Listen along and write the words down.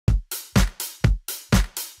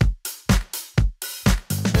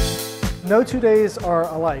No 2 days are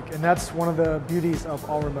alike, and that's one of the beauties of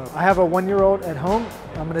all remote. I have a 1-year-old at home.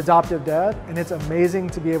 I'm an adoptive dad, and it's amazing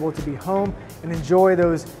to be able to be home and enjoy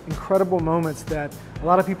those incredible moments that a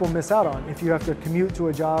lot of people miss out on if you have to commute to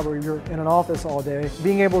a job or you're in an office all day.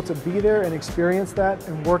 Being able to be there and experience that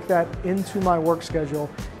and work that into my work schedule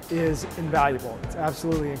is invaluable. It's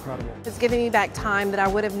absolutely incredible. It's giving me back time that I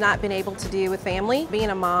would have not been able to do with family. Being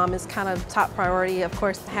a mom is kind of top priority. Of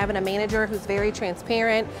course, having a manager who's very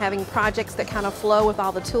transparent, having projects that kind of flow with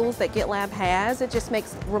all the tools that GitLab has, it just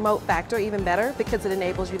makes remote factor even better because it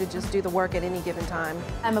enables you to just do the work at any given time.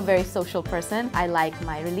 I'm a very social person. I like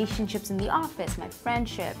my relationships in the office, my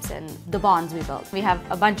friendships, and the bonds we build. We have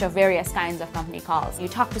a bunch of various kinds of company calls. You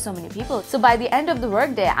talk to so many people. So by the end of the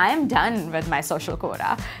workday, I am done with my social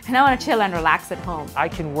quota. And I want to chill and relax at home. I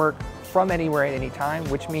can work from anywhere at any time,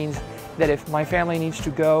 which means that if my family needs to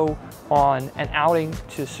go on an outing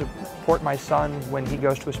to support my son when he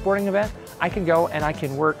goes to a sporting event, I can go and I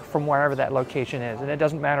can work from wherever that location is. And it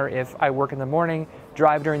doesn't matter if I work in the morning,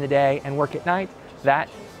 drive during the day, and work at night, that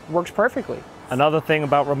works perfectly. Another thing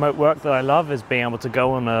about remote work that I love is being able to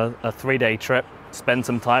go on a 3-day trip, spend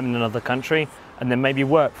some time in another country, and then maybe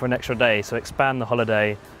work for an extra day, so expand the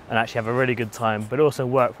holiday and actually have a really good time, but also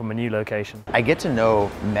work from a new location. I get to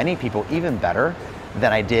know many people even better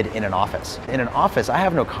than I did in an office. In an office, I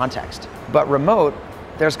have no context, but remote,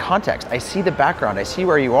 there's context. I see the background, I see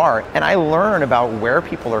where you are, and I learn about where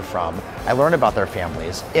people are from. I learn about their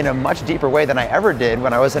families in a much deeper way than I ever did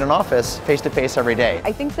when I was in an office face-to-face every day.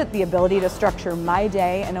 I think that the ability to structure my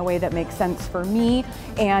day in a way that makes sense for me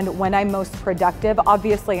and when I'm most productive,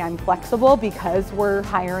 obviously I'm flexible because we're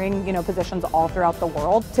hiring, positions all throughout the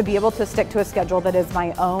world. To be able to stick to a schedule that is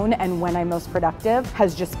my own and when I'm most productive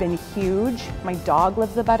has just been huge. My dog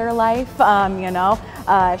lives a better life,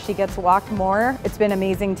 she gets walked more. It's been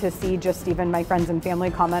amazing to see just even my friends and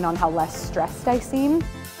family comment on how less stressed I seem.